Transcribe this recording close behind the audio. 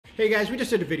Hey guys, we just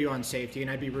did a video on safety,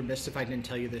 and I'd be remiss if I didn't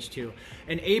tell you this too.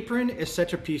 An apron is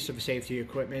such a piece of safety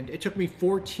equipment. It took me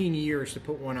 14 years to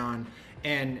put one on,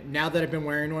 and now that I've been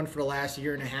wearing one for the last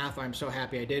year and a half, I'm so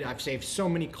happy I did. I've saved so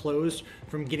many clothes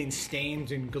from getting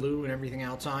stains and glue and everything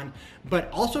else on, but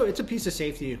also it's a piece of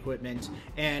safety equipment.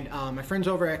 And my friends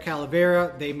over at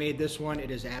Calavera, they made this one.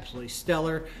 It is absolutely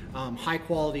stellar, high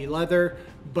quality leather,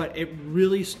 but it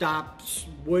really stops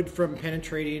wood from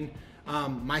penetrating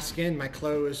my skin, my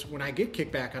clothes, when I get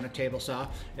kicked back on a table saw.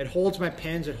 It holds my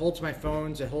pens, it holds my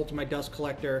phones, it holds my dust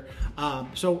collector.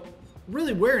 So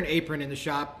really wear an apron in the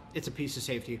shop. It's a piece of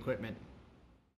safety equipment.